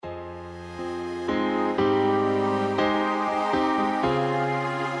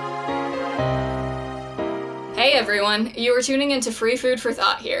everyone, you are tuning into Free Food for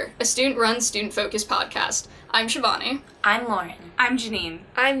Thought here, a student-run, student-focused podcast. I'm Shivani. I'm Lauren. I'm Janine.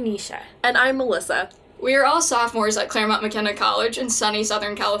 I'm Nisha. And I'm Melissa. We are all sophomores at Claremont McKenna College in sunny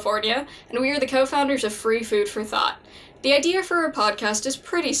Southern California, and we are the co-founders of Free Food for Thought. The idea for our podcast is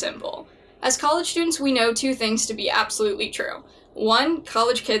pretty simple. As college students, we know two things to be absolutely true. 1,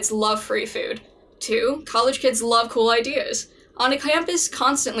 college kids love free food. 2, college kids love cool ideas. On a campus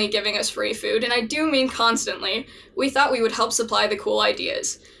constantly giving us free food, and I do mean constantly, we thought we would help supply the cool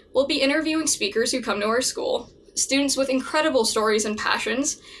ideas. We'll be interviewing speakers who come to our school, students with incredible stories and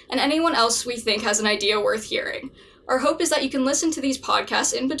passions, and anyone else we think has an idea worth hearing. Our hope is that you can listen to these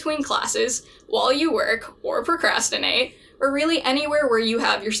podcasts in between classes, while you work, or procrastinate, or really anywhere where you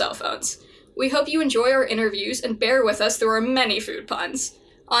have your cell phones. We hope you enjoy our interviews and bear with us through our many food puns.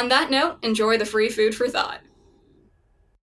 On that note, enjoy the Free Food for Thought.